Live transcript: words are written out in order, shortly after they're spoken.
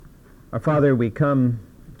Our Father, we come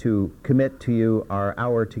to commit to you our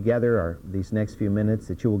hour together, these next few minutes,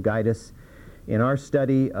 that you will guide us in our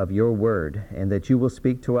study of your word, and that you will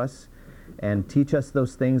speak to us and teach us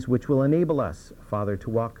those things which will enable us, Father, to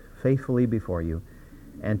walk faithfully before you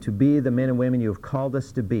and to be the men and women you have called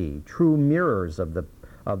us to be, true mirrors of the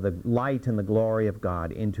light and the glory of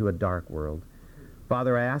God into a dark world.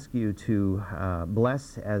 Father, I ask you to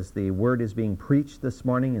bless as the word is being preached this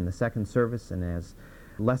morning in the second service, and as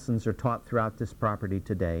lessons are taught throughout this property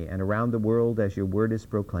today and around the world as your word is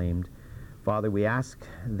proclaimed. Father, we ask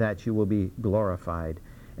that you will be glorified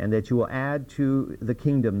and that you will add to the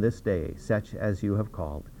kingdom this day such as you have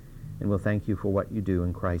called. And we'll thank you for what you do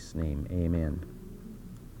in Christ's name. Amen.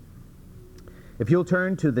 If you'll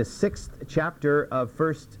turn to the 6th chapter of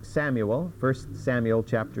 1 Samuel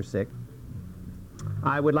chapter 6,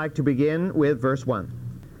 I would like to begin with verse 1.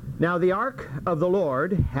 Now the ark of the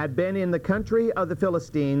Lord had been in the country of the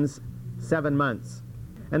Philistines 7 months.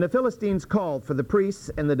 And the Philistines called for the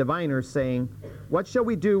priests and the diviners, saying, What shall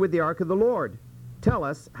we do with the ark of the Lord? Tell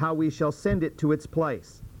us how we shall send it to its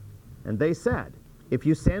place. And they said, If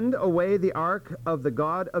you send away the ark of the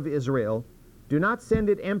God of Israel, do not send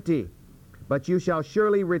it empty, but you shall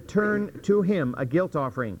surely return to him a guilt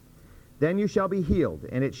offering. Then you shall be healed,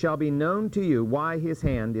 and it shall be known to you why his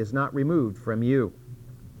hand is not removed from you.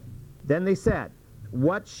 Then they said,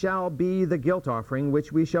 What shall be the guilt offering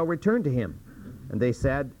which we shall return to him? And they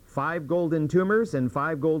said, 5 golden tumors and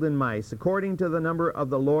 5 golden mice, according to the number of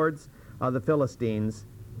the lords of the Philistines,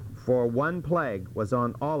 for 1 plague was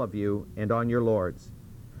on all of you and on your lords.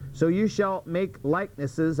 So you shall make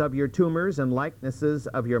likenesses of your tumors and likenesses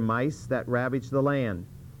of your mice that ravage the land.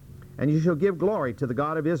 And you shall give glory to the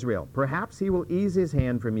God of Israel. Perhaps he will ease his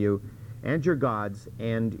hand from you and your gods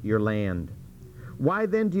and your land. Why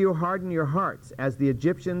then do you harden your hearts, as the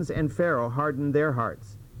Egyptians and Pharaoh hardened their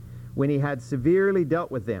hearts? When he had severely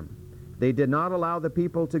dealt with them, they did not allow the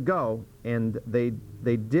people to go, and they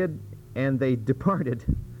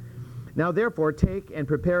departed. Now therefore take and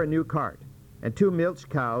prepare a new cart, and 2 milch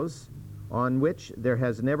cows, on which there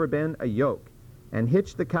has never been a yoke, and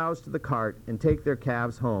hitch the cows to the cart, and take their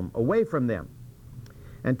calves home, away from them.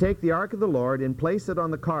 And take the ark of the Lord, and place it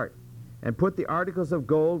on the cart, and put the articles of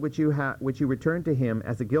gold which you return to him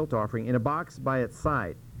as a guilt offering in a box by its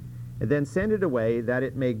side, and then send it away that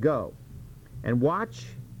it may go. And watch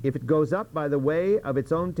if it goes up by the way of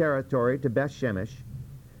its own territory to Beth Shemesh,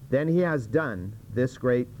 then he has done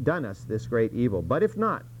us this great evil. But if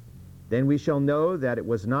not, then we shall know that it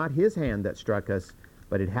was not his hand that struck us,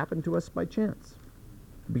 but it happened to us by chance.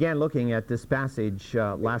 We began looking at this passage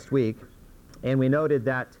last week, and we noted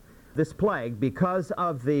that this plague, because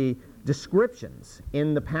of the descriptions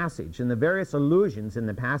in the passage and the various allusions in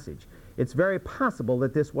the passage, it's very possible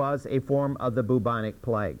that this was a form of the bubonic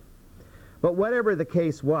plague. But whatever the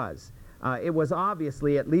case was, it was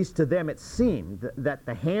obviously, at least to them, it seemed that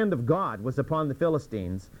the hand of God was upon the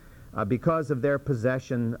Philistines because of their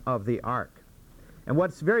possession of the ark. And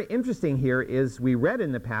what's very interesting here is we read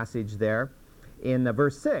in the passage there in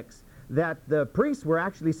verse 6 that the priests were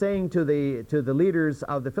actually saying to the leaders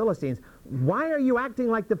of the Philistines, why are you acting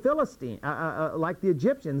like the like the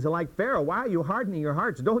Egyptians and like Pharaoh? Why are you hardening your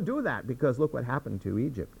hearts? Don't do that, because look what happened to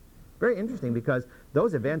Egypt. Very interesting, because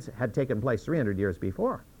those events had taken place 300 years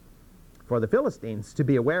before. For the Philistines to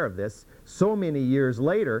be aware of this so many years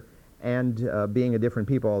later and being a different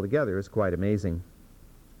people altogether is quite amazing.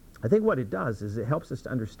 I think what it does is it helps us to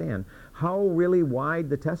understand how really wide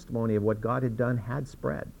the testimony of what God had done had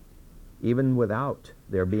spread, even without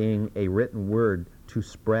there being a written word to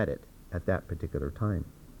spread it at that particular time.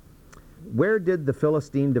 Where did the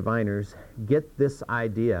Philistine diviners get this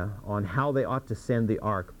idea on how they ought to send the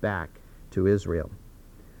ark back to Israel?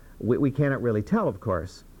 We cannot really tell, of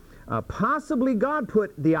course. Possibly God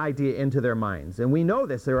put the idea into their minds, and we know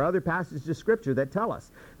this. There are other passages of Scripture that tell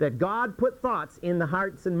us that God put thoughts in the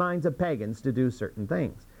hearts and minds of pagans to do certain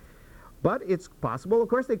things. But it's possible, of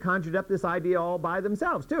course, they conjured up this idea all by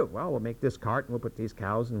themselves, too. Well, we'll make this cart, and we'll put these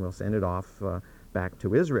cows, and we'll send it off back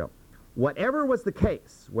to Israel. Whatever was the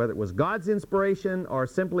case, whether it was God's inspiration or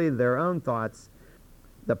simply their own thoughts,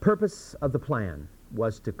 the purpose of the plan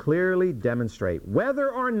was to clearly demonstrate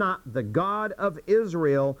whether or not the God of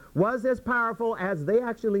Israel was as powerful as they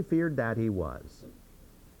actually feared that he was.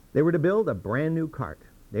 They were to build a brand new cart.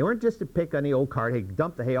 They weren't just to pick any old cart. Hey,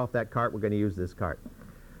 dump the hay off that cart, we're going to use this cart.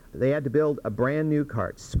 They had to build a brand new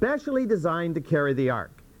cart, specially designed to carry the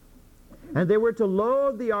ark. And they were to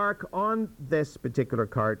load the ark on this particular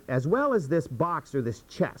cart, as well as this box or this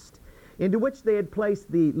chest, into which they had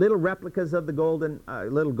placed the little replicas of the golden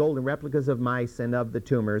replicas of mice and of the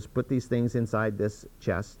tumors, put these things inside this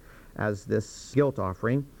chest, as this guilt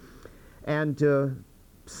offering, and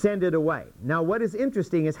send it away. Now, what is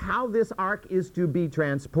interesting is how this ark is to be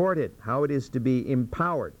transported, how it is to be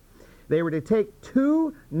empowered. They were to take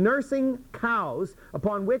 2 nursing cows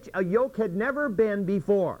upon which a yoke had never been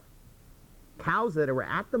before. Cows that were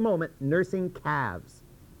at the moment nursing calves.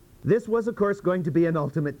 This was, of course, going to be an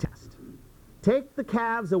ultimate test. Take the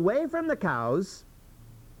calves away from the cows,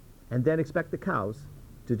 and then expect the cows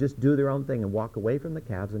to just do their own thing and walk away from the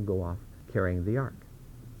calves and go off carrying the ark.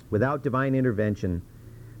 Without divine intervention,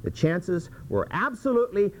 the chances were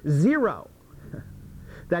absolutely 0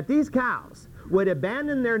 that these cows would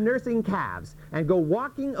abandon their nursing calves and go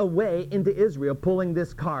walking away into Israel pulling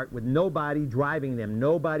this cart with nobody driving them,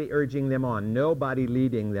 nobody urging them on, nobody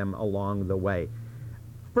leading them along the way.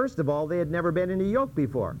 First of all, they had never been in a yoke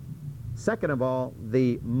before. Second of all,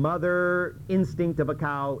 the mother instinct of a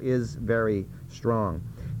cow is very strong.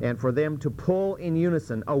 And for them to pull in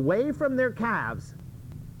unison away from their calves,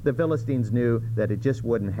 the Philistines knew that it just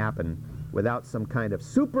wouldn't happen without some kind of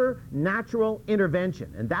supernatural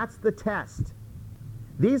intervention. And that's the test.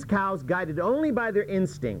 These cows, guided only by their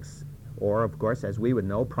instincts, or of course, as we would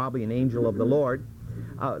know, probably an angel of the Lord,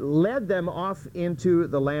 led them off into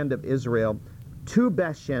the land of Israel to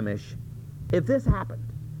Beth-Shemesh. If this happened,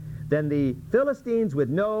 then the Philistines would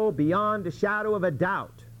know beyond a shadow of a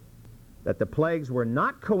doubt that the plagues were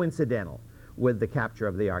not coincidental with the capture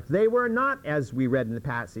of the ark. They were not, as we read in the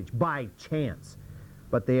passage, by chance,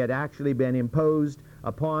 but they had actually been imposed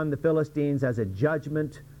upon the Philistines as a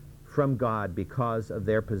judgment from God because of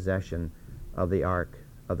their possession of the ark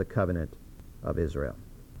of the covenant of Israel.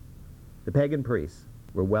 The pagan priests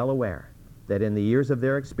were well aware that in the years of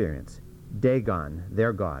their experience, Dagon,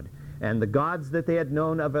 their god, and the gods that they had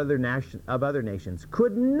known of other nations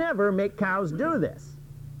could never make cows do this.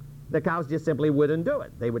 The cows just simply wouldn't do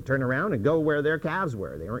it. They would turn around and go where their calves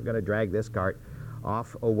were. They weren't going to drag this cart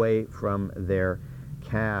off away from their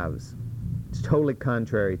calves. It's totally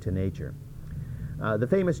contrary to nature. The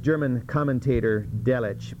famous German commentator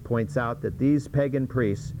Delitzsch points out that these pagan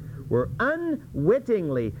priests were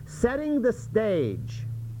unwittingly setting the stage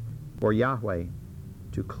for Yahweh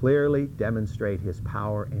to clearly demonstrate his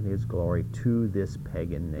power and his glory to this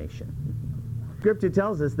pagan nation. Scripture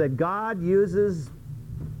tells us that God uses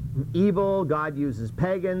evil, God uses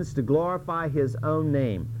pagans to glorify his own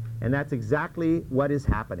name. And that's exactly what is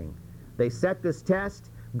happening. They set this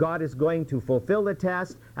test. God is going to fulfill the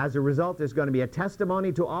test. As a result, there's going to be a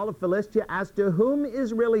testimony to all of Philistia as to whom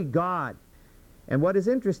is really God. And what is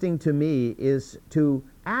interesting to me is to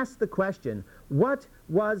ask the question, what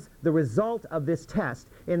was the result of this test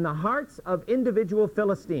in the hearts of individual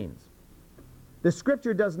Philistines? The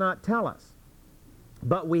Scripture does not tell us.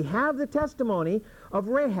 But we have the testimony of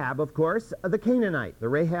Rahab, of course, the Canaanite, the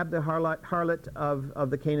Rahab, the harlot of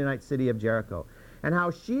the Canaanite city of Jericho, and how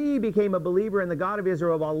she became a believer in the God of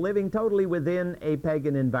Israel while living totally within a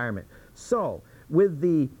pagan environment. So, with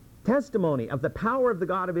the testimony of the power of the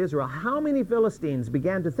God of Israel, how many Philistines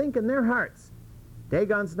began to think in their hearts,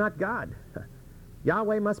 Dagon's not God,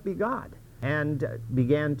 Yahweh must be God, and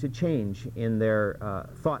began to change in their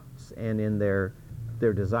thoughts and in their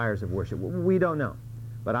desires of worship? We don't know.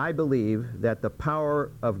 But I believe that the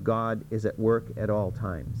power of God is at work at all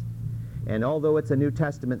times. And although it's a New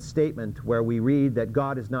Testament statement where we read that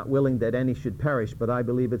God is not willing that any should perish, but I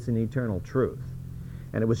believe it's an eternal truth.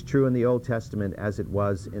 And it was true in the Old Testament as it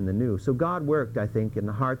was in the New. So God worked, I think, in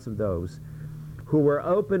the hearts of those who were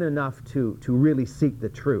open enough to really seek the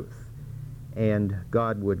truth. And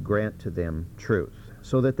God would grant to them truth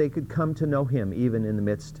so that they could come to know him even in the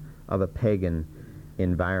midst of a pagan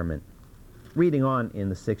environment. Reading on in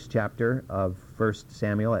the 6th chapter of 1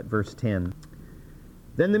 Samuel at verse 10.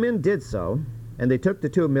 Then the men did so, and they took the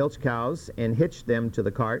 2 milch cows and hitched them to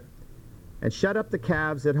the cart and shut up the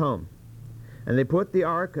calves at home. And they put the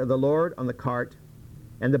ark of the Lord on the cart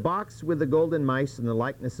and the box with the golden mice and the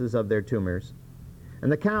likenesses of their tumors.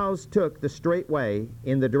 And the cows took the straight way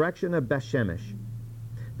in the direction of Beth-Shemesh.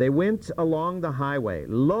 They went along the highway,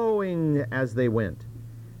 lowing as they went,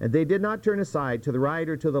 and they did not turn aside to the right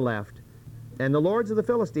or to the left. And the lords of the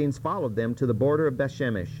Philistines followed them to the border of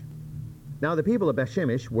Beth-Shemesh. Now the people of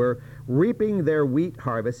Beth-Shemesh were reaping their wheat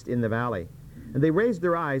harvest in the valley. And they raised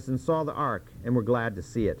their eyes and saw the ark, and were glad to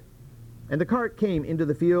see it. And the cart came into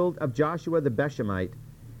the field of Joshua the Bethshemite,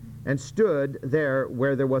 and stood there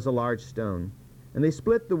where there was a large stone. And they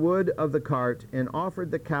split the wood of the cart, and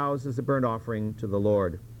offered the cows as a burnt offering to the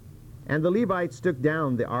Lord. And the Levites took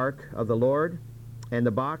down the ark of the Lord, and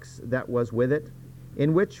the box that was with it,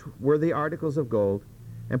 in which were the articles of gold,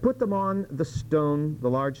 and put them on the stone, the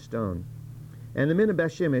large stone. And the men of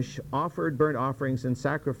Bethshemesh offered burnt offerings and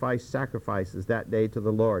sacrificed sacrifices that day to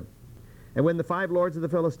the Lord. And when the 5 lords of the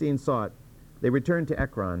Philistines saw it, they returned to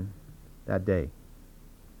Ekron that day.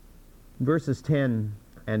 In verses 10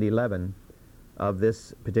 and 11 of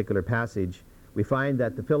this particular passage, we find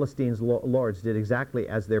that the Philistines' lords did exactly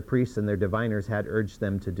as their priests and their diviners had urged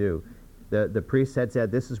them to do. The priests had said,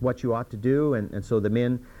 this is what you ought to do, and so the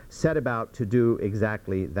men set about to do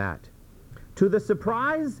exactly that. To the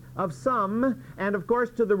surprise of some, and of course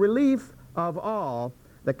to the relief of all,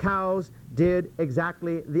 the cows did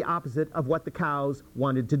exactly the opposite of what the cows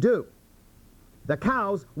wanted to do. The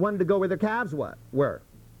cows wanted to go where their calves were.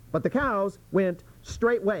 But the cows went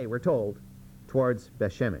straightway, we're told, towards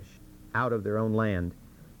Bethshemesh, out of their own land,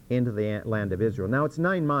 into the land of Israel. Now it's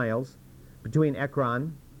 9 miles between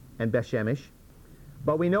Ekron and Bethshemesh,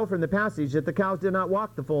 but we know from the passage that the cows did not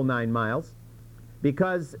walk the full 9 miles,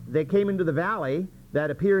 because they came into the valley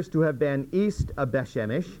that appears to have been west of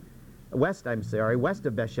Bethshemesh.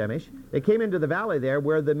 They came into the valley there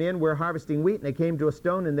where the men were harvesting wheat, and they came to a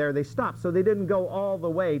stone, and there they stopped. So they didn't go all the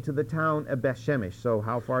way to the town of Bethshemesh. So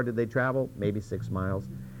how far did they travel? Maybe 6 miles.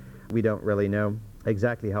 We don't really know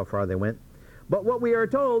exactly how far they went. But what we are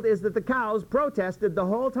told is that the cows protested the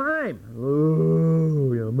whole time. Oh,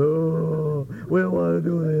 we don't want to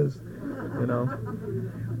do this,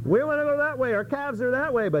 We want to go that way. Our calves are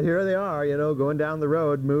that way. But here they are, going down the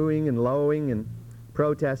road, mooing and lowing and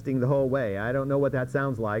protesting the whole way. I don't know what that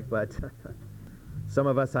sounds like, but some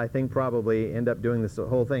of us, I think, probably end up doing this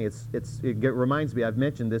whole thing. It reminds me, I've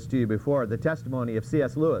mentioned this to you before, the testimony of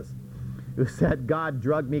C.S. Lewis, who said, God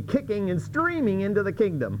drugged me kicking and screaming into the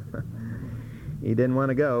kingdom. He didn't want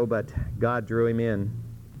to go, but God drew him in.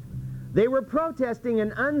 They were protesting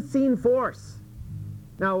an unseen force.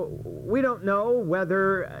 Now, we don't know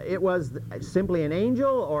whether it was simply an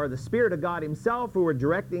angel or the Spirit of God himself who was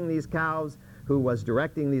directing these cows,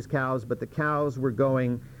 but the cows were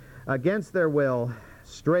going against their will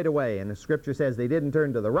straight away. And the Scripture says they didn't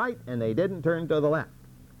turn to the right and they didn't turn to the left.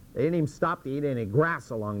 They didn't even stop to eat any grass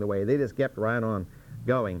along the way. They just kept right on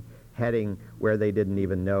going, heading where they didn't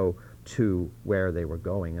even know to where they were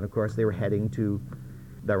going. And of course, they were heading to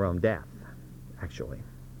their own death, actually.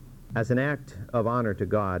 As an act of honor to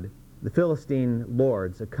God, the Philistine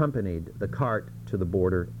lords accompanied the cart to the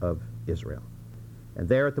border of Israel. And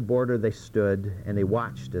there at the border they stood and they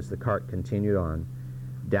watched as the cart continued on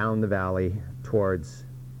down the valley towards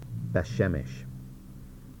Bethshemesh.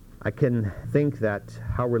 I can think that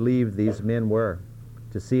how relieved these men were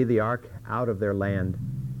to see the ark out of their land,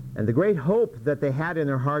 and the great hope that they had in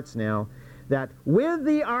their hearts now that with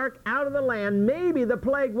the ark out of the land, maybe the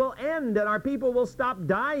plague will end and our people will stop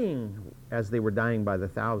dying as they were dying by the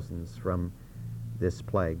thousands from this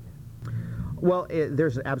plague. Well,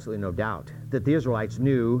 there's absolutely no doubt that the Israelites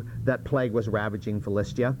knew that plague was ravaging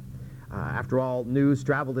Philistia. After all, news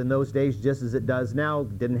traveled in those days just as it does now.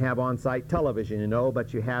 Didn't have on-site television,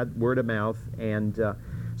 but you had word of mouth. And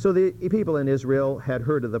so the people in Israel had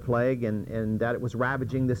heard of the plague and that it was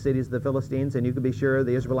ravaging the cities of the Philistines. And you can be sure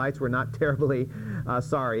the Israelites were not terribly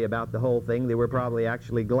sorry about the whole thing. They were probably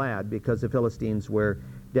actually glad because the Philistines were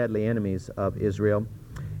deadly enemies of Israel.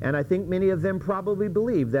 And I think many of them probably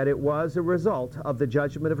believed that it was a result of the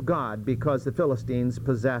judgment of God because the Philistines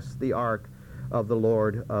possessed the ark of the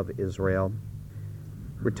Lord of Israel.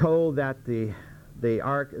 We're told that the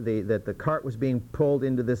cart was being pulled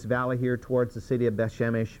into this valley here towards the city of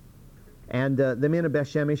Bethshemesh, and the men of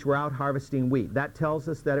Bethshemesh were out harvesting wheat. That tells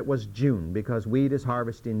us that it was June, because wheat is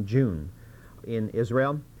harvested in June in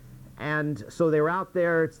Israel. And so they were out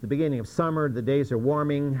there. It's the beginning of summer. The days are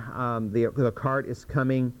warming. The cart is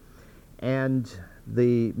coming, and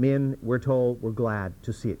the men, we're told, were glad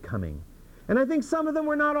to see it coming. And I think some of them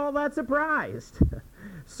were not all that surprised.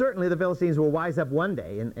 Certainly the Philistines will wise up one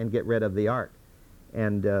day and get rid of the ark.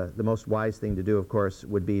 And the most wise thing to do, of course,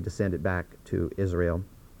 would be to send it back to Israel.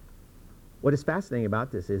 What is fascinating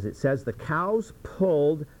about this is it says the cows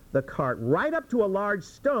pulled the cart right up to a large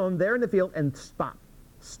stone there in the field and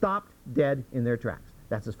stopped dead in their tracks.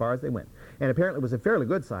 That's as far as they went. And apparently it was a fairly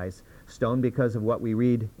good-sized stone because of what we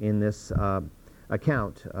read in this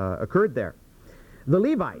account occurred there. The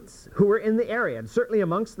Levites who were in the area, and certainly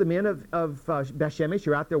amongst the men of Bethshemesh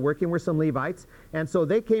who were out there working were some Levites, and so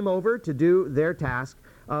they came over to do their task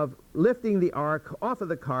of lifting the ark off of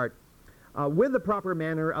the cart with the proper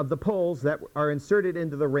manner of the poles that are inserted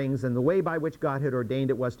into the rings and the way by which God had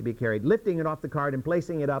ordained it was to be carried, lifting it off the cart and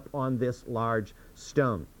placing it up on this large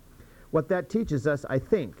stone. What that teaches us, I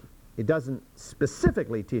think, it doesn't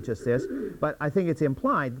specifically teach us this, but I think it's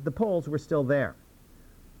implied that the poles were still there.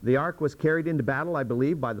 The ark was carried into battle, I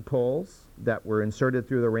believe, by the poles that were inserted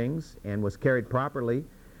through the rings and was carried properly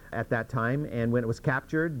at that time. And when it was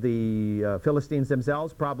captured, the Philistines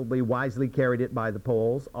themselves probably wisely carried it by the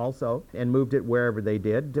poles also and moved it wherever they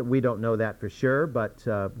did. We don't know that for sure, but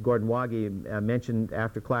Gordon Waggy mentioned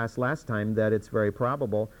after class last time that it's very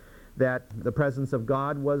probable that the presence of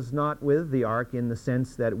God was not with the ark in the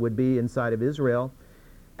sense that it would be inside of Israel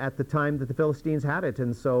at the time that the Philistines had it,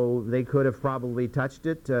 and so they could have probably touched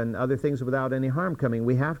it and other things without any harm coming.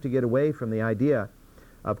 We have to get away from the idea,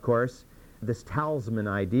 of course, this talisman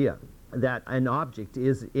idea that an object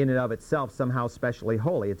is in and of itself somehow specially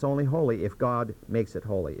holy. It's only holy if God makes it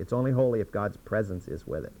holy. It's only holy if God's presence is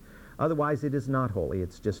with it. Otherwise, it is not holy.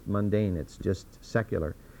 It's just mundane. It's just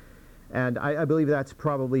secular. And I believe that's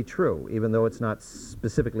probably true, even though it's not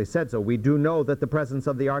specifically said so. We do know that the presence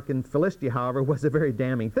of the ark in Philistia, however, was a very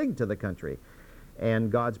damning thing to the country.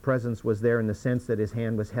 And God's presence was there in the sense that his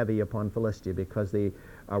hand was heavy upon Philistia because they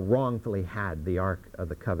wrongfully had the ark of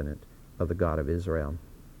the covenant of the God of Israel.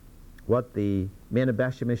 What the men of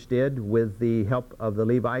Bethshemesh did with the help of the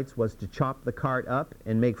Levites was to chop the cart up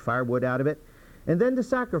and make firewood out of it, and then to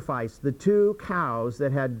sacrifice the 2 cows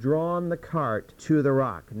that had drawn the cart to the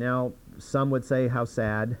rock. Now, some would say, how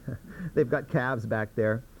sad. They've got calves back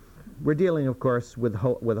there. We're dealing, of course, with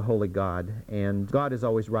a holy God, and God is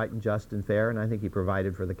always right and just and fair, and I think he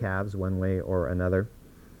provided for the calves one way or another.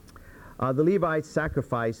 The Levites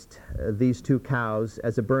sacrificed these 2 cows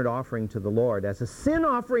as a burnt offering to the Lord, as a sin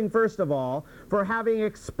offering, first of all, for having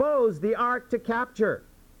exposed the ark to capture,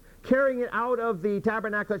 carrying it out of the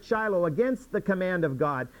tabernacle at Shiloh against the command of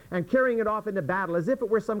God, and carrying it off into battle as if it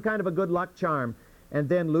were some kind of a good luck charm, and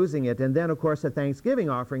then losing it. And then, of course, a thanksgiving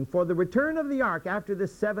offering for the return of the ark after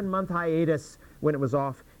this 7-month hiatus when it was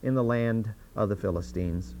off in the land of the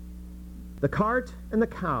Philistines. The cart and the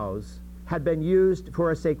cows had been used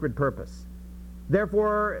for a sacred purpose.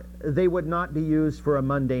 Therefore, they would not be used for a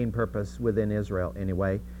mundane purpose within Israel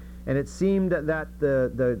anyway. And it seemed that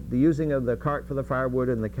the using of the cart for the firewood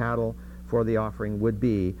and the cattle for the offering would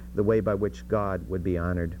be the way by which God would be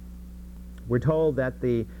honored. We're told that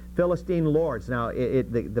the Philistine lords, now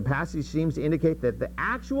the passage seems to indicate that the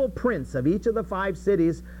actual prince of each of the 5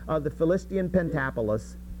 cities of the Philistine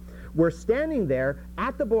Pentapolis were standing there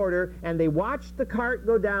at the border, and they watched the cart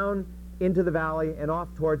go down into the valley and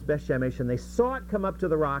off towards Bethshemesh, and they saw it come up to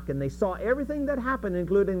the rock, and they saw everything that happened,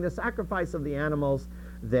 including the sacrifice of the animals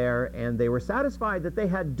there, and they were satisfied that they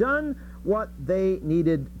had done what they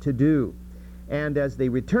needed to do. And as they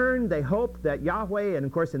returned, they hoped that Yahweh, and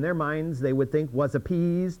of course in their minds they would think was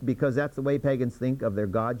appeased, because that's the way pagans think of their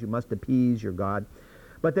God. You must appease your God.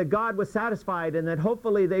 But that God was satisfied, and that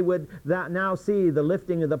hopefully they would now see the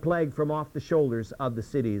lifting of the plague from off the shoulders of the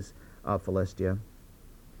cities of Philistia.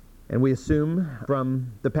 And we assume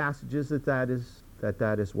from the passages that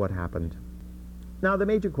is what happened. Now the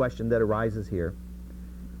major question that arises here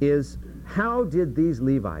is, how did these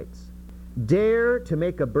Levites dare to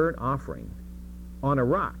make a burnt offering on a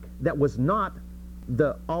rock that was not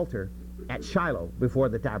the altar at Shiloh before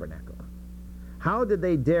the tabernacle? How did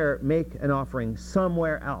they dare make an offering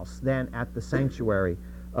somewhere else than at the sanctuary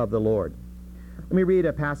of the Lord? Let me read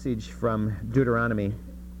a passage from Deuteronomy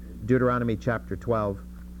chapter 12.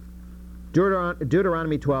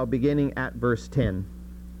 Deuteronomy 12, beginning at verse 10.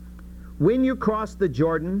 When you cross the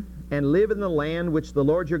Jordan and live in the land which the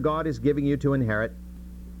Lord your God is giving you to inherit,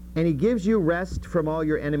 and he gives you rest from all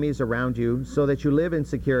your enemies around you, so that you live in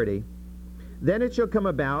security, then it shall come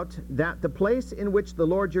about that the place in which the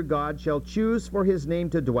Lord your God shall choose for his name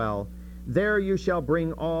to dwell, there you shall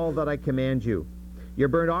bring all that I command you, your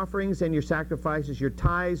burnt offerings and your sacrifices, your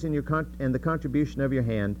tithes and the contribution of your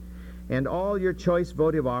hand, and all your choice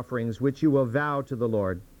votive offerings which you will vow to the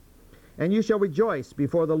Lord. And you shall rejoice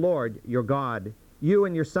before the Lord your God, you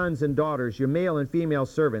and your sons and daughters, your male and female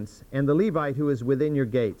servants, and the Levite who is within your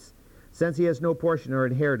gates, since he has no portion or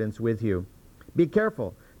inheritance with you. Be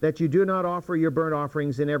careful that you do not offer your burnt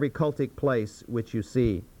offerings in every cultic place which you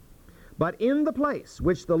see. But in the place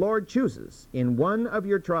which the Lord chooses, in one of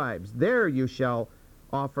your tribes, there you shall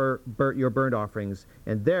offer your burnt offerings,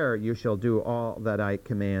 and there you shall do all that I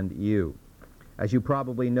command you. As you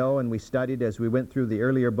probably know, and we studied as we went through the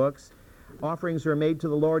earlier books, offerings were made to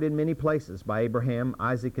the Lord in many places by Abraham,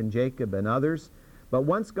 Isaac, and Jacob, and others. But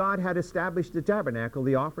once God had established the tabernacle,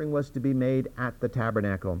 the offering was to be made at the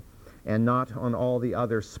tabernacle and not on all the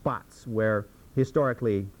other spots where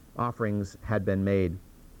historically offerings had been made.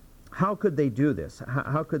 How could they do this?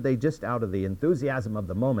 How could they, just out of the enthusiasm of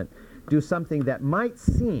the moment, do something that might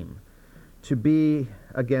seem to be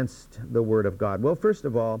against the Word of God? Well, first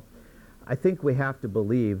of all, I think we have to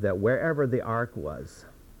believe that wherever the ark was,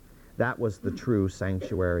 That was the true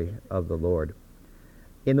sanctuary of the Lord.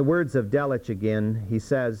 In the words of Delitzsch again, he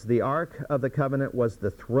says, "The Ark of the Covenant was the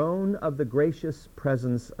throne of the gracious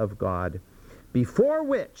presence of God, before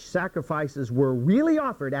which sacrifices were really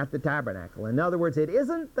offered at the tabernacle." In other words, it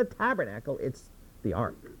isn't the tabernacle, it's the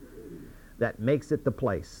Ark that makes it the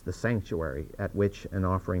place, the sanctuary, at which an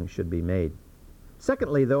offering should be made.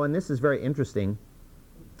 Secondly, though, and this is very interesting,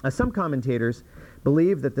 some commentators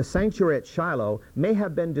believe that the sanctuary at Shiloh may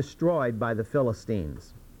have been destroyed by the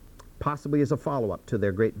Philistines, possibly as a follow-up to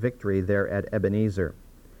their great victory there at Ebenezer.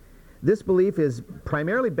 This belief is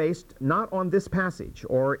primarily based not on this passage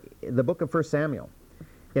or the book of 1 Samuel.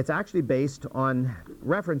 It's actually based on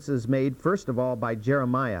references made, first of all, by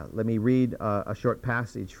Jeremiah. Let me read a short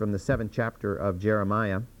passage from the 7th chapter of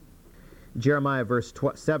Jeremiah. Jeremiah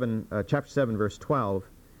chapter 7, verse 12.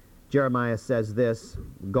 Jeremiah says this,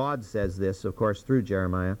 God says this, of course, through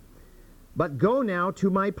Jeremiah, "But go now to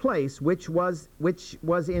my place which was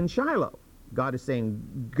in Shiloh." God is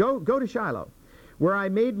saying, go to Shiloh, "where I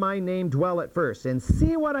made my name dwell at first, and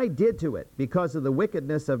see what I did to it, because of the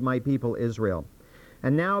wickedness of my people Israel.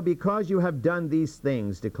 And now because you have done these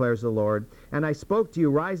things, declares the Lord, and I spoke to you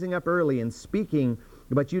rising up early and speaking,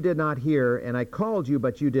 but you did not hear, and I called you,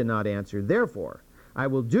 but you did not answer. Therefore, I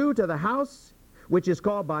will do to the house which is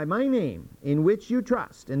called by my name, in which you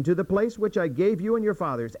trust, and to the place which I gave you and your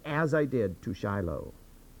fathers, as I did to Shiloh."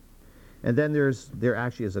 And then there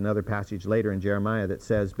actually is another passage later in Jeremiah that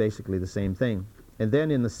says basically the same thing. And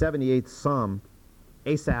then in the 78th Psalm,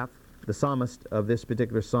 Asaph, the psalmist of this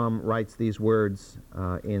particular psalm, writes these words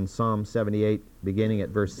in Psalm 78, beginning at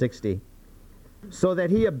verse 60. "So that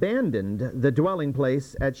he abandoned the dwelling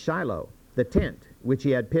place at Shiloh, the tent which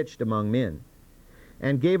he had pitched among men,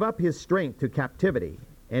 and gave up his strength to captivity,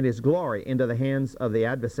 and his glory into the hands of the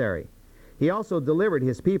adversary. He also delivered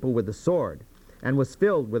his people with the sword, and was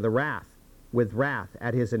filled with wrath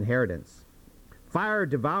at his inheritance. Fire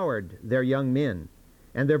devoured their young men,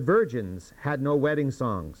 and their virgins had no wedding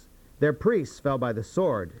songs. Their priests fell by the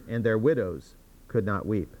sword, and their widows could not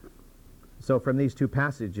weep." So from these two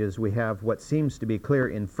passages we have what seems to be clear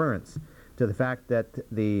inference to the fact that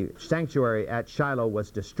the sanctuary at Shiloh was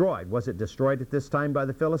destroyed. Was it destroyed at this time by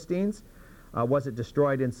the Philistines? Was it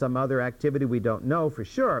destroyed in some other activity? We don't know for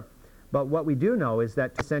sure. But what we do know is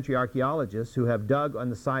that 2nd century archaeologists who have dug on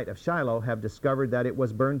the site of Shiloh have discovered that it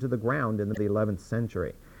was burned to the ground in the 11th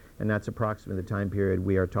century. And that's approximately the time period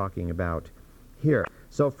we are talking about here.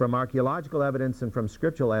 So from archaeological evidence and from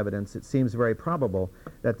scriptural evidence, it seems very probable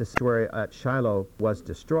that the sanctuary at Shiloh was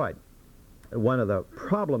destroyed. One of the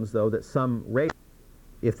problems, though, that some raise,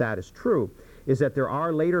 if that is true, is that there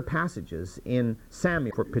are later passages in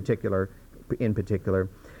Samuel in particular,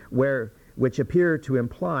 which appear to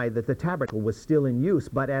imply that the tabernacle was still in use,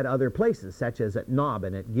 but at other places, such as at Nob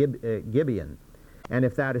and at Gibeon. And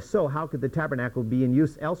if that is so, how could the tabernacle be in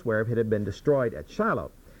use elsewhere if it had been destroyed at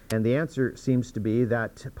Shiloh? And the answer seems to be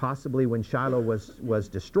that possibly when Shiloh was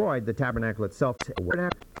destroyed, the tabernacle itself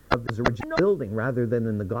of the original building rather than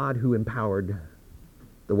in the God who empowered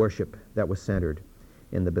the worship that was centered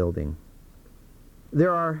in the building.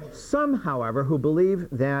 There are some, however, who believe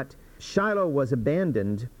that Shiloh was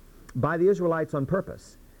abandoned by the Israelites on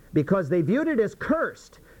purpose because they viewed it as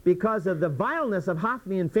cursed because of the vileness of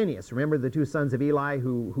Hophni and Phinehas. Remember the two sons of Eli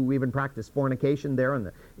who even practiced fornication there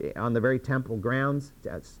on the very temple grounds,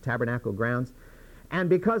 tabernacle grounds. And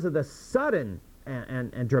because of the sudden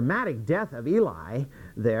and dramatic death of Eli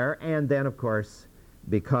there, and then, of course,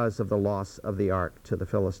 because of the loss of the ark to the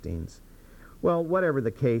Philistines. Well, whatever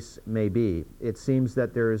the case may be, it seems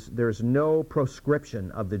that there's no proscription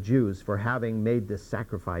of the Jews for having made this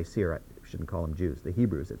sacrifice here. I shouldn't call them Jews, the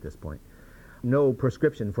Hebrews at this point. No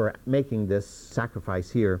prescription for making this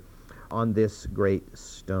sacrifice here on this great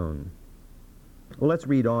stone. Well, let's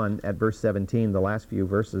read on at verse 17, the last few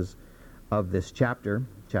verses of this chapter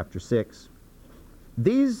 6.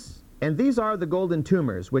 These are the golden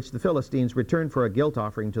tumors which the Philistines returned for a guilt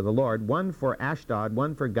offering to the Lord, one for Ashdod,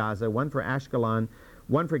 one for Gaza, one for Ashkelon,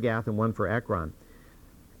 one for Gath, and one for Ekron.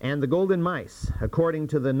 And the golden mice, according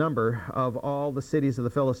to the number of all the cities of the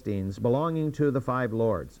Philistines, belonging to the 5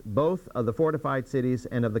 lords, both of the fortified cities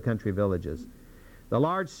and of the country villages. The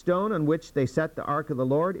large stone on which they set the ark of the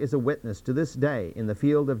Lord is a witness to this day in the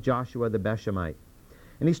field of Joshua the Bethshemite.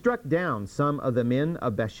 And he struck down some of the men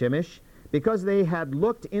of Bethshemesh, because they had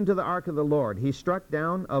looked into the ark of the Lord. He struck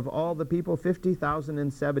down of all the people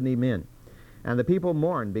 50,070 men. And the people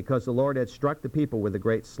mourned because the Lord had struck the people with a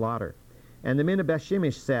great slaughter. And the men of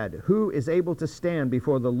Bethshemesh said, "Who is able to stand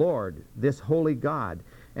before the Lord, this holy God?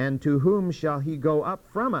 And to whom shall he go up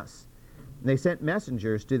from us?" And they sent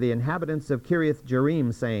messengers to the inhabitants of Kiriath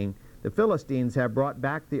Jearim, saying, The Philistines have brought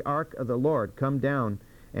back the ark of the Lord. Come down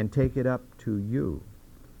and take it up to you.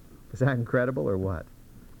 Is that incredible or what?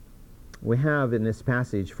 We have in this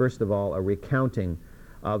passage, first of all, a recounting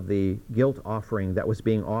of the guilt offering that was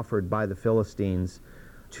being offered by the Philistines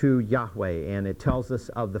to Yahweh, and it tells us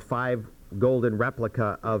of the 5 golden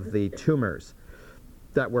replica of the tumors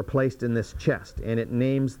that were placed in this chest, and it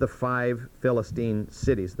names the 5 Philistine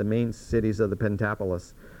cities, the main cities of the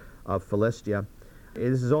Pentapolis of Philistia.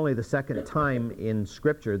 This is only the second time in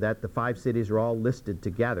Scripture that the 5 cities are all listed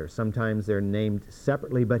together. Sometimes they're named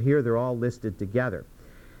separately, but here they're all listed together.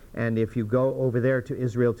 And if you go over there to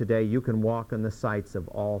Israel today, you can walk on the sites of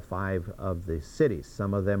all 5 of the cities.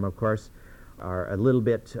 Some of them, of course, are a little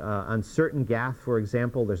bit uncertain. Gath, for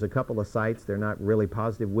example, there's a couple of sites. They're not really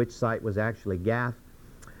positive which site was actually Gath.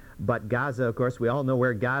 But Gaza, of course, we all know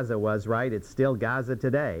where Gaza was, right? It's still Gaza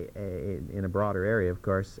today, in a broader area, of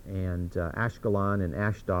course. And Ashkelon and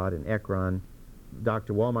Ashdod and Ekron.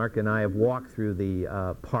 Dr. Walmark and I have walked through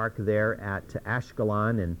the park there at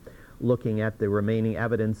Ashkelon and looking at the remaining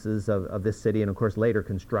evidences of this city and, of course, later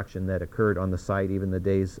construction that occurred on the site, even the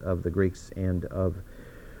days of the Greeks and of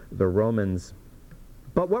the Romans.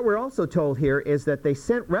 But what we're also told here is that they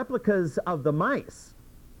sent replicas of the mice.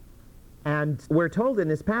 And we're told in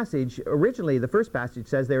this passage, originally the first passage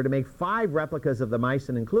says they were to make 5 replicas of the mice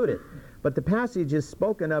and include it. But the passage is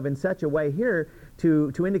spoken of in such a way here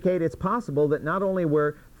to indicate it's possible that not only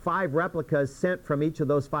were 5 replicas sent from each of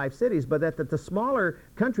those 5 cities, but that the smaller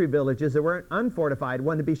country villages that weren't unfortified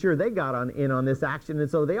wanted to be sure they got in on this action, and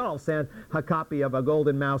so they all sent a copy of a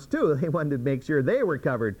golden mouse too. They wanted to make sure they were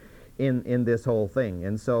covered in this whole thing.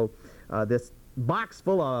 And so this box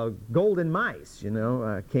full of golden mice,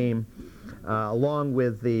 came along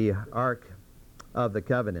with the Ark of the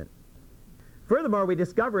Covenant. Furthermore, we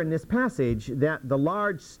discover in this passage that the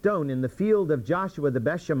large stone in the field of Joshua the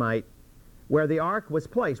Bethshemite, where the ark was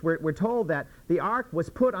placed, we're told that the ark was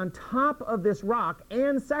put on top of this rock,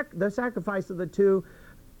 and the sacrifice of the 2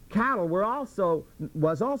 cattle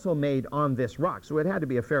was also made on this rock. So it had to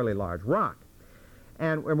be a fairly large rock.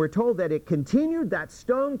 And we're told that that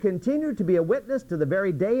stone continued to be a witness to the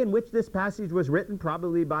very day in which this passage was written,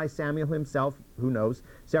 probably by Samuel himself, who knows,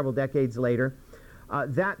 several decades later,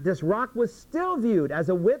 that this rock was still viewed as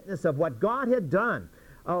a witness of what God had done,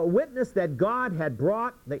 a witness that God had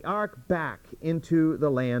brought the ark back into the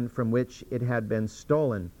land from which it had been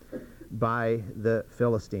stolen by the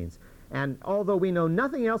Philistines. And although we know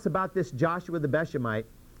nothing else about this Joshua the Bethshemite,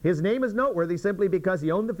 his name is noteworthy simply because he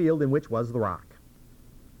owned the field in which was the rock.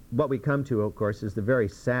 What we come to, of course, is the very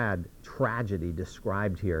sad tragedy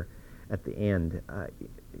described here at the end.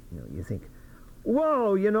 You think,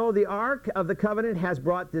 whoa, the Ark of the Covenant has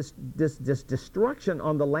brought this destruction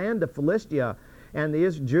on the land of Philistia, and the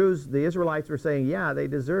Israelites were saying, yeah, they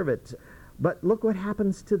deserve it. But look what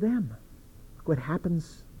happens to them. Look what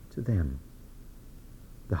happens to them.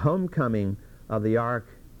 The homecoming of the Ark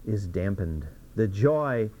is dampened. The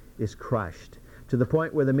joy is crushed, to the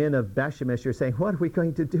point where the men of Bethshemesh are saying, what are we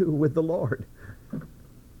going to do with the Lord?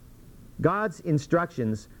 God's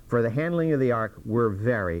instructions for the handling of the ark were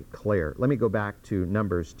very clear. Let me go back to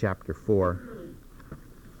Numbers chapter 4.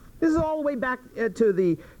 This is all the way back to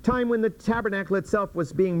the time when the tabernacle itself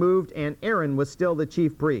was being moved and Aaron was still the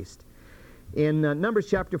chief priest. In Numbers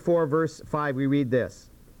chapter 4, verse 5, we read this.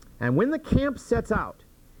 And when the camp sets out,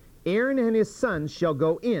 Aaron and his sons shall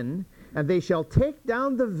go in, and they shall take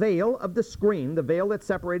down the veil of the screen, the veil that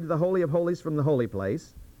separated the Holy of Holies from the holy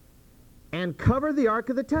place, and cover the ark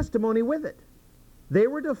of the testimony with it. They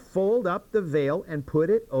were to fold up the veil and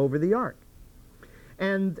put it over the ark.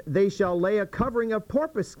 And they shall lay a covering of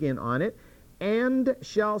porpoise skin on it, and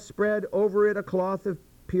shall spread over it a cloth of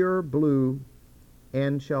pure blue,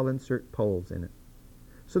 and shall insert poles in it.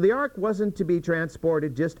 So the ark wasn't to be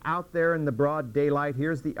transported just out there in the broad daylight.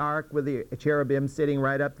 Here's the ark with the cherubim sitting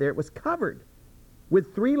right up there. It was covered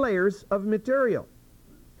with 3 layers of material.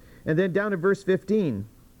 And then down to verse 15.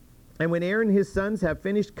 And when Aaron and his sons have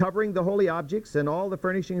finished covering the holy objects and all the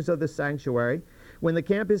furnishings of the sanctuary, when the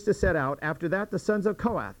camp is to set out, after that the sons of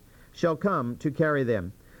Kohath shall come to carry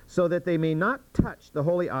them, so that they may not touch the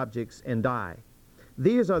holy objects and die.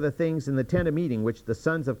 These are the things in the tent of meeting which the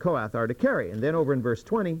sons of Kohath are to carry. And then over in verse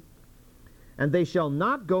 20, and they shall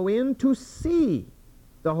not go in to see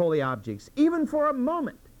the holy objects, even for a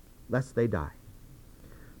moment, lest they die.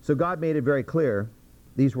 So God made it very clear,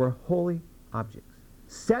 these were holy objects,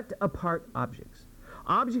 set apart objects,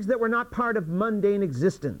 objects that were not part of mundane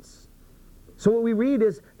existence. So what we read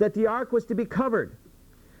is that the ark was to be covered.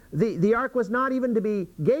 The ark was not even to be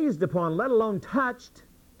gazed upon, let alone touched,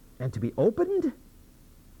 and to be opened.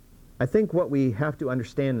 I think what we have to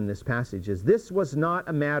understand in this passage is this was not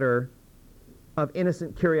a matter of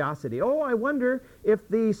innocent curiosity. Oh, I wonder if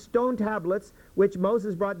the stone tablets which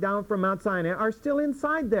Moses brought down from Mount Sinai are still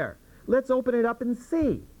inside there. Let's open it up and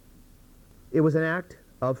see. It was an act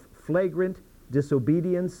of flagrant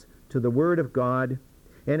disobedience to the Word of God,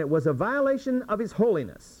 and it was a violation of His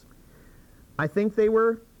holiness. I think they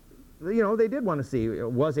were, they did want to see,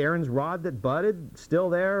 was Aaron's rod that budded still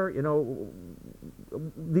there?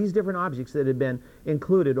 These different objects that had been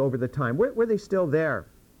included over the time, were they still there?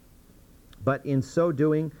 But in so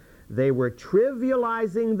doing, they were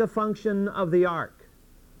trivializing the function of the ark.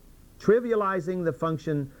 Trivializing the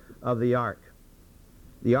function of the ark.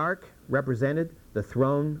 The ark represented the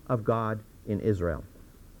throne of God in Israel.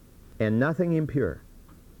 And nothing impure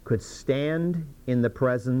could stand in the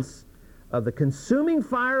presence of the consuming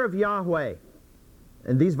fire of Yahweh.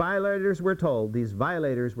 And these violators, we're told,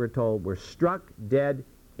 were struck dead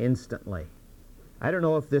instantly. I don't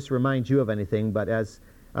know if this reminds you of anything, but as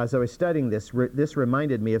I was studying this, this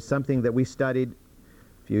reminded me of something that we studied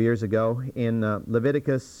a few years ago in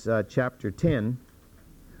Leviticus chapter 10.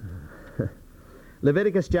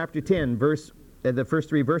 Leviticus chapter 10, the first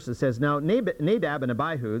 3 verses says, Now Nadab and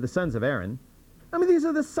Abihu, the sons of Aaron, these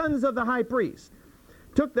are the sons of the high priest,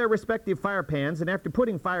 took their respective fire pans, and after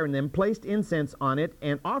putting fire in them, placed incense on it,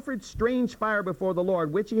 and offered strange fire before the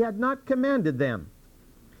Lord, which He had not commanded them.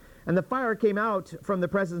 And the fire came out from the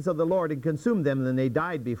presence of the Lord and consumed them, and then they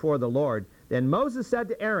died before the Lord. Then Moses said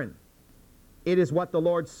to Aaron, It is what the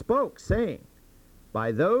Lord spoke, saying,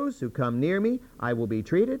 By those who come near me I will be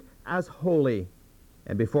treated as holy,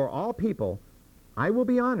 and before all people I will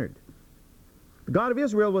be honored. The God of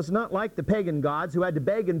Israel was not like the pagan gods who had to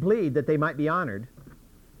beg and plead that they might be honored.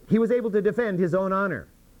 He was able to defend His own honor,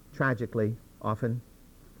 tragically, often,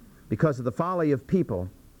 because of the folly of people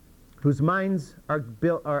whose minds are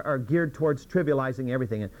geared towards trivializing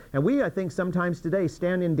everything. And we, I think, sometimes today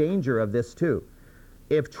stand in danger of this too,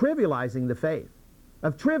 of trivializing the faith,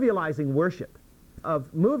 of trivializing worship,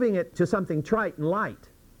 of moving it to something trite and light,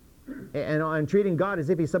 and treating God as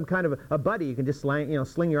if He's some kind of a buddy you can just sling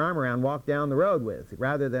your arm around, walk down the road with,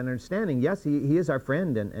 rather than understanding, yes, He is our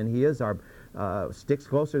friend, and He is our, sticks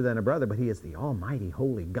closer than a brother, but He is the almighty,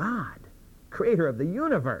 holy God, creator of the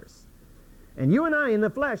universe. And you and I in the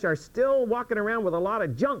flesh are still walking around with a lot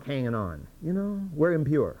of junk hanging on. We're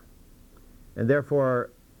impure. And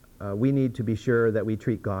therefore, we need to be sure that we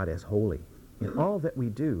treat God as holy in all that we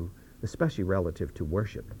do, especially relative to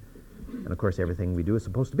worship. And of course, everything we do is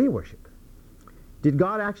supposed to be worship. Did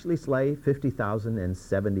God actually slay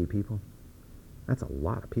 50,070 people? That's a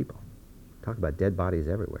lot of people. Talk about dead bodies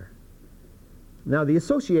everywhere. Now, the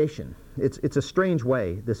association, it's a strange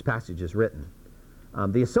way this passage is written.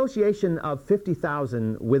 The association of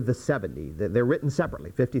 50,000 with the 70, they're written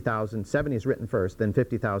separately. 50,000, 70 is written first, then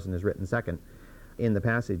 50,000 is written second in the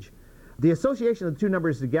passage. The association of the two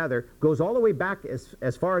numbers together goes all the way back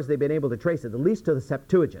as far as they've been able to trace it, at least to the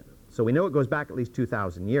Septuagint. So we know it goes back at least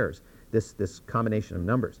 2,000 years, this combination of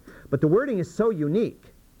numbers. But the wording is so unique,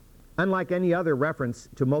 unlike any other reference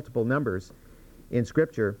to multiple numbers in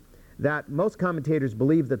Scripture, that most commentators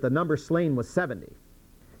believe that the number slain was 70.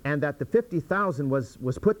 And that the 50,000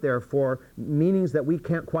 was put there for meanings that we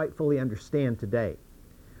can't quite fully understand today.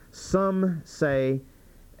 Some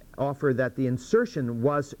offer that the insertion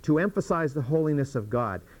was to emphasize the holiness of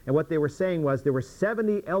God. And what they were saying was there were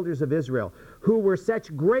 70 elders of Israel who were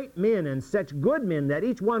such great men and such good men that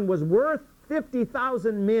each one was worth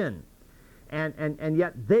 50,000 men. And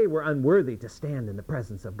yet they were unworthy to stand in the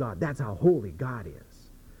presence of God. That's how holy God is.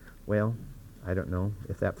 Well, I don't know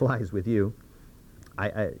if that flies with you.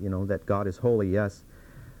 That God is holy, yes.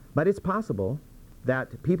 But it's possible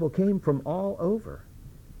that people came from all over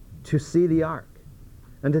to see the ark,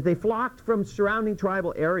 and that they flocked from surrounding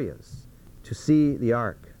tribal areas to see the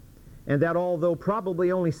ark, and that although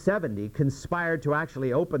probably only 70 conspired to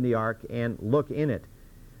actually open the ark and look in it,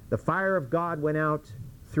 the fire of God went out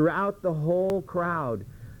throughout the whole crowd,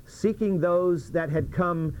 seeking those that had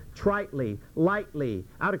come tritely, lightly,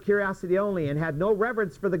 out of curiosity only, and had no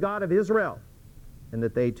reverence for the God of Israel, and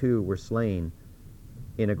that they too were slain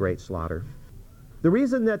in a great slaughter. The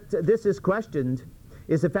reason that this is questioned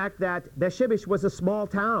is the fact that Beth-Shemesh was a small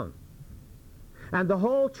town. And the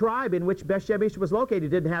whole tribe in which Beth-Shemesh was located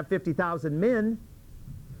didn't have 50,000 men.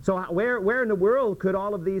 So where in the world could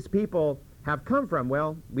all of these people have come from?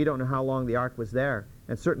 Well, we don't know how long the ark was there.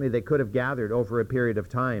 And certainly they could have gathered over a period of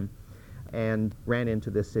time and ran into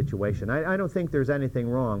this situation. I don't think there's anything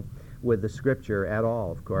wrong with the Scripture at all,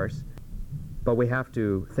 of course. But we have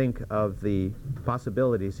to think of the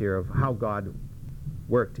possibilities here of how God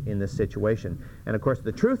worked in this situation. And of course,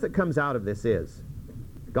 the truth that comes out of this is,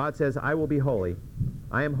 God says, I will be holy,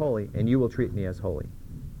 I am holy, and you will treat me as holy.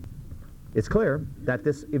 It's clear that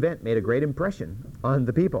this event made a great impression on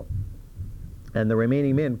the people and the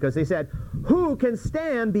remaining men, because they said, who can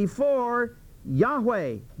stand before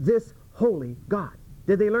Yahweh, this holy God?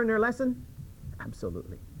 Did they learn their lesson?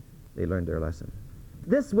 Absolutely. They learned their lesson.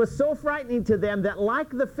 This was so frightening to them that, like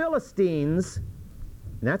the Philistines,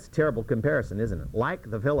 and that's a terrible comparison, isn't it? Like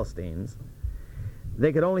the Philistines,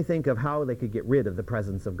 they could only think of how they could get rid of the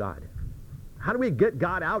presence of God. How do we get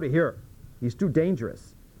God out of here? He's too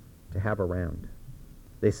dangerous to have around.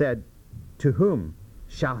 They said, to whom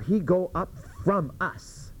shall he go up from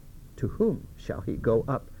us? To whom shall he go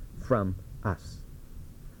up from us?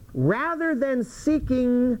 Rather than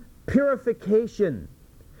seeking purification,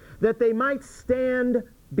 that they might stand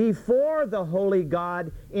before the holy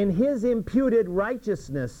God in his imputed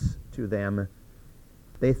righteousness to them,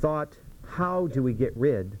 they thought, how do we get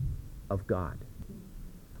rid of God?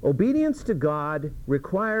 Obedience to God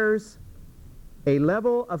requires a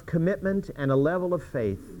level of commitment and a level of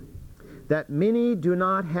faith that many do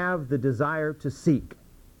not have the desire to seek.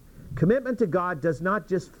 Commitment to God does not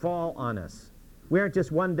just fall on us. We aren't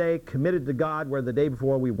just one day committed to God where the day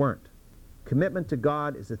before we weren't. Commitment to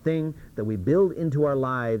God is a thing that we build into our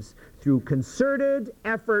lives through concerted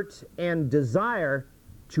effort and desire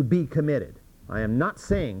to be committed. I am not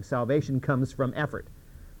saying salvation comes from effort.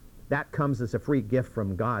 That comes as a free gift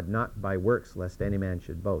from God, not by works, lest any man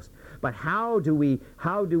should boast. But how do we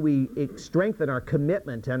strengthen our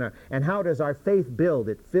commitment, and how does our faith build?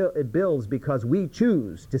 It builds because we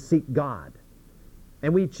choose to seek God,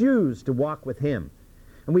 and we choose to walk with him,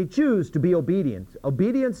 and we choose to be obedient.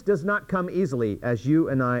 Obedience does not come easily, as you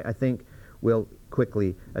and I think, will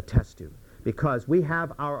quickly attest to, because we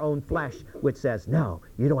have our own flesh which says, no,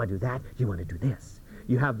 you don't want to do that, you want to do this.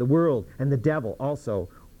 You have the world and the devil also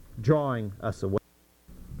drawing us away.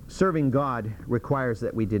 Serving God requires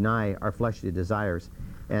that we deny our fleshly desires,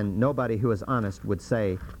 and nobody who is honest would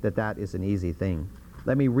say that that is an easy thing.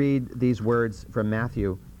 Let me read these words from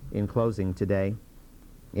Matthew in closing today.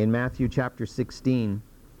 In Matthew chapter 16,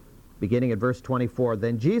 beginning at verse 24,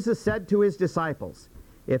 then Jesus said to his disciples,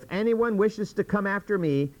 if anyone wishes to come after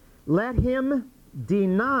me, let him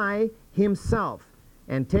deny himself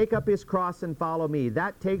and take up his cross and follow me.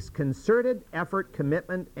 That takes concerted effort,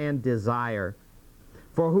 commitment, and desire.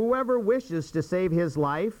 For whoever wishes to save his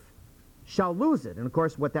life shall lose it. And of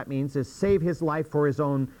course what that means is save his life for his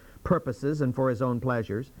own purposes and for his own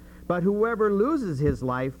pleasures. But whoever loses his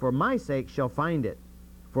life for my sake shall find it.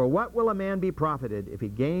 For what will a man be profited if he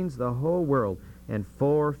gains the whole world and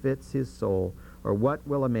forfeits his soul? Or what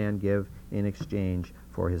will a man give in exchange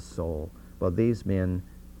for his soul? Well, these men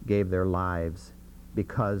gave their lives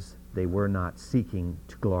because they were not seeking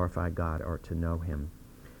to glorify God or to know him.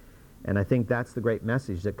 And I think that's the great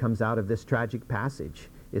message that comes out of this tragic passage,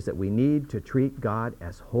 is that we need to treat God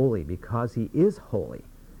as holy because he is holy.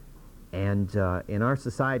 And in our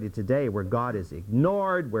society today, where God is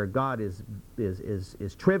ignored, where God is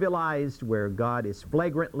trivialized, where God is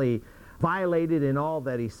flagrantly violated in all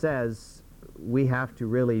that he says, we have to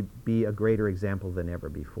really be a greater example than ever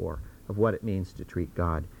before of what it means to treat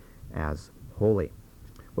God as holy.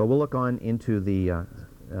 Well, we'll look on into the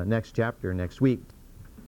next chapter next week.